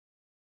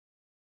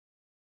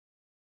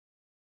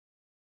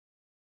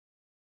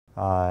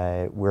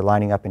We're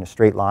lining up in a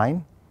straight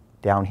line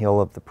downhill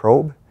of the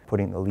probe,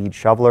 putting the lead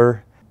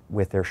shoveler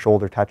with their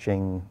shoulder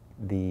touching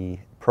the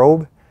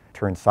probe,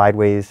 turn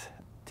sideways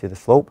to the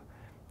slope,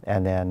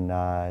 and then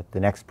the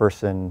next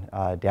person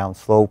down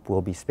slope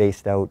will be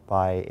spaced out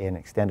by an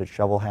extended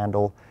shovel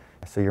handle.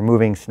 So you're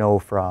moving snow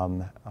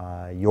from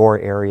your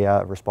area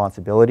of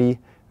responsibility,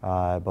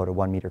 about a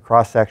 1 meter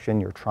cross section.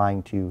 You're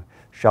trying to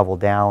shovel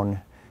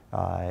down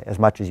as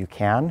much as you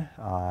can.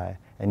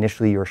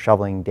 Initially you're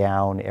shoveling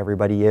down,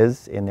 everybody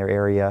is in their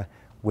area,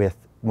 with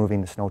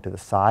moving the snow to the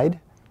side.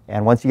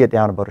 And once you get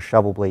down about a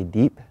shovel blade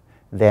deep,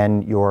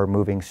 then you're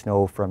moving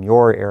snow from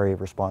your area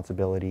of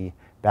responsibility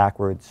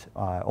backwards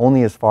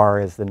only as far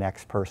as the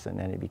next person,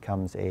 and it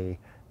becomes a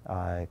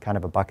kind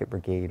of a bucket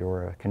brigade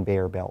or a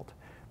conveyor belt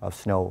of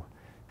snow.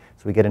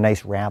 So we get a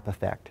nice ramp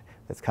effect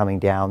that's coming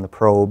down the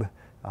probe.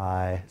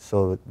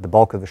 So the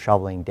bulk of the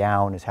shoveling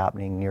down is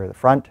happening near the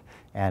front,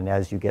 and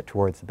as you get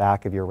towards the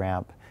back of your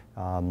ramp,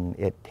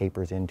 it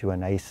tapers into a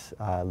nice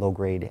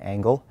low-grade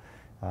angle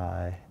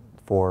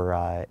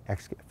for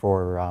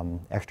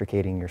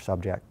extricating your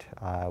subject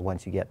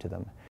once you get to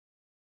them.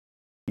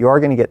 You are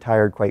going to get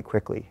tired quite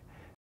quickly.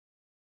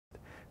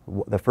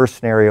 The first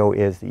scenario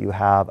is that you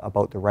have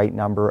about the right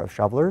number of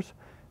shovelers,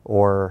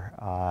 or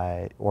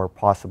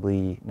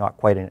possibly not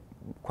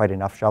quite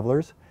enough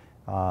shovelers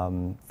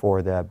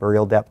for the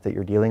burial depth that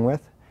you're dealing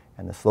with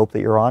and the slope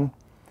that you're on.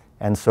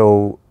 And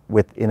so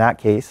in that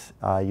case,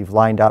 you've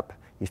lined up,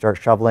 you start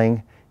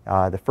shoveling.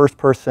 The first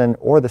person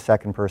or the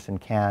second person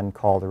can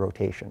call the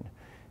rotation.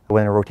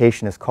 When a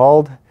rotation is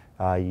called,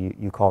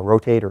 you call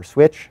rotate or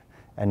switch,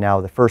 and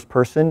now the first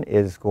person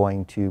is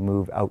going to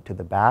move out to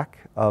the back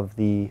of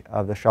the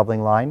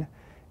shoveling line,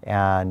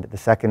 and the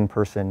second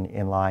person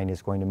in line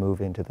is going to move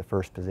into the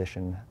first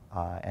position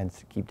and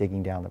keep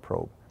digging down the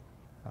probe.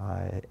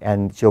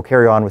 And so you'll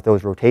carry on with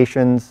those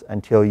rotations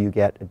until you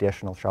get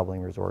additional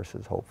shoveling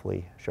resources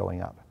hopefully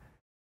showing up.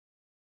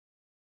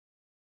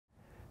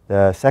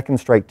 The second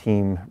strike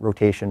team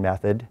rotation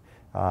method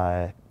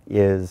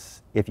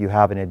is if you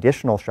have an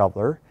additional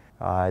shoveler,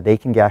 they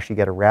can actually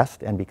get a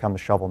rest and become a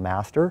shovel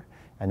master,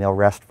 and they'll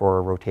rest for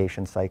a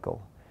rotation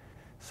cycle.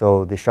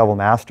 So the shovel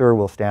master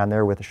will stand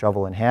there with a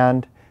shovel in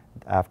hand.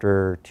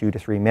 After 2 to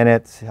 3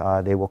 minutes,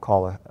 they will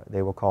call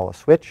a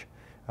switch,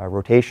 a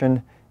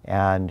rotation,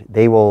 and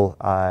they will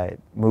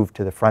move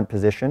to the front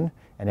position,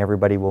 and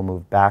everybody will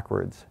move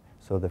backwards.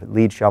 So the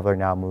lead shoveler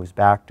now moves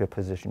back to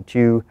position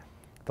 2.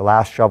 The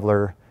last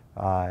shoveler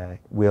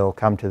will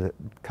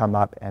come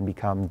up and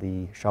become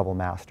the shovel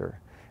master.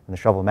 And the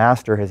shovel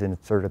master has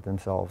inserted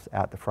themselves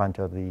at the front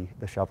of the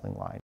shoveling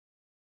line.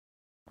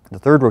 The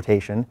third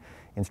rotation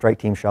in strike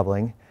team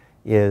shoveling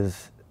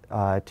is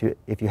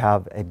if you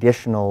have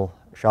additional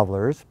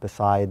shovelers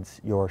besides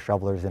your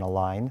shovelers in a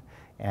line,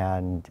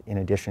 and in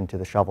addition to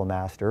the shovel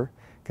master,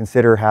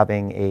 consider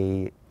having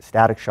a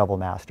static shovel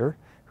master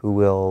who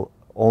will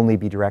only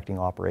be directing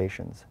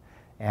operations.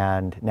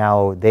 And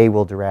now they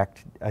will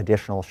direct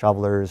additional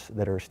shovelers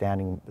that are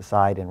standing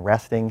beside and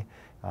resting.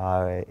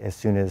 As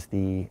soon as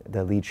the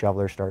lead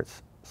shoveler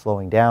starts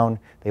slowing down,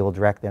 they will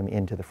direct them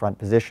into the front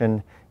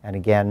position. And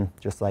again,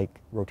 just like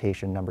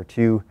rotation number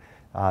 2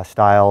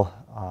 style,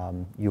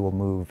 you will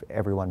move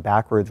everyone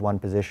backwards 1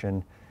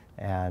 position,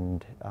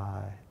 and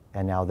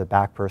now the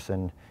back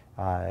person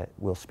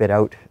will spit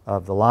out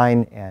of the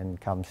line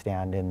and come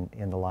stand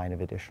in the line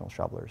of additional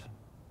shovelers.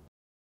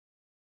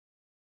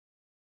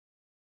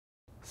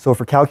 So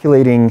for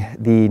calculating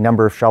the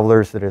number of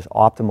shovelers that is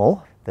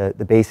optimal,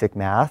 the basic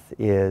math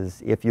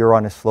is if you're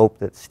on a slope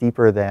that's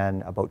steeper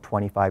than about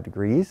 25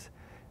 degrees,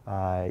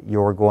 the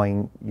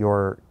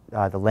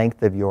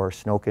length of your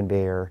snow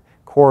conveyor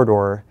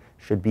corridor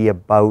should be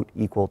about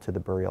equal to the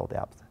burial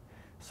depth.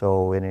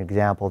 So in an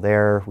example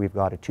there, we've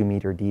got a 2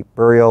 meter deep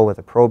burial with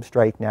a probe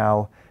strike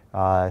now,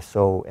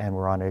 and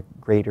we're on a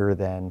greater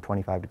than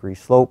 25 degree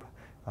slope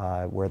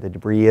where the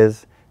debris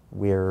is.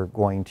 We're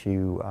going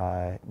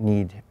to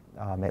need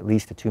at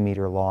least a 2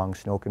 meter long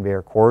snow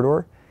conveyor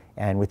corridor,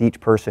 and with each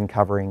person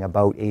covering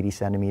about 80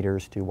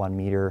 centimeters to 1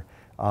 meter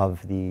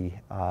of the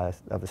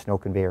snow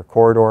conveyor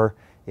corridor.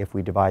 If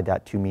we divide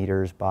that 2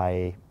 meters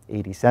by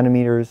 80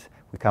 centimeters,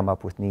 we come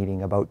up with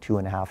needing about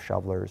 2.5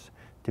 shovelers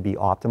to be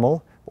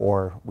optimal,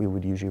 or we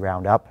would usually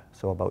round up,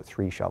 so about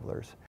 3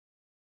 shovelers.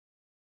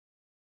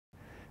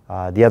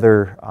 The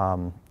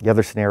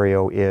other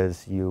scenario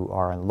is you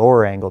are on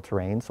lower angle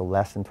terrain, so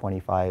less than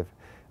 25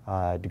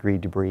 degree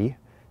debris.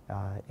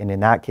 And in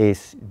that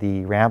case,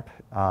 the ramp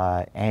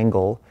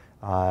angle,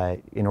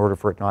 in order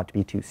for it not to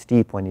be too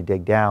steep when you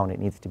dig down, it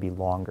needs to be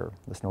longer.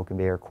 The snow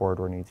conveyor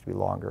corridor needs to be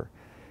longer.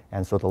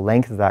 And so the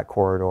length of that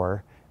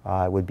corridor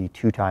would be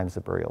 2 times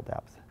the burial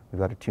depth. We've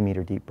got a 2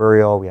 meter deep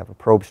burial, we have a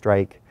probe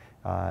strike.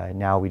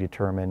 Now we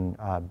determine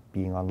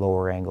being on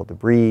lower angle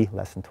debris,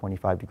 less than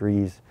 25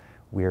 degrees,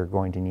 we're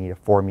going to need a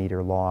 4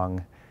 meter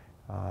long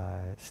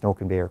snow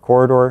conveyor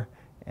corridor,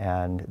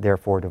 and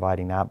therefore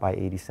dividing that by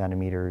 80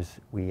 centimeters,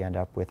 we end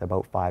up with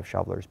about 5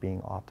 shovelers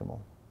being optimal.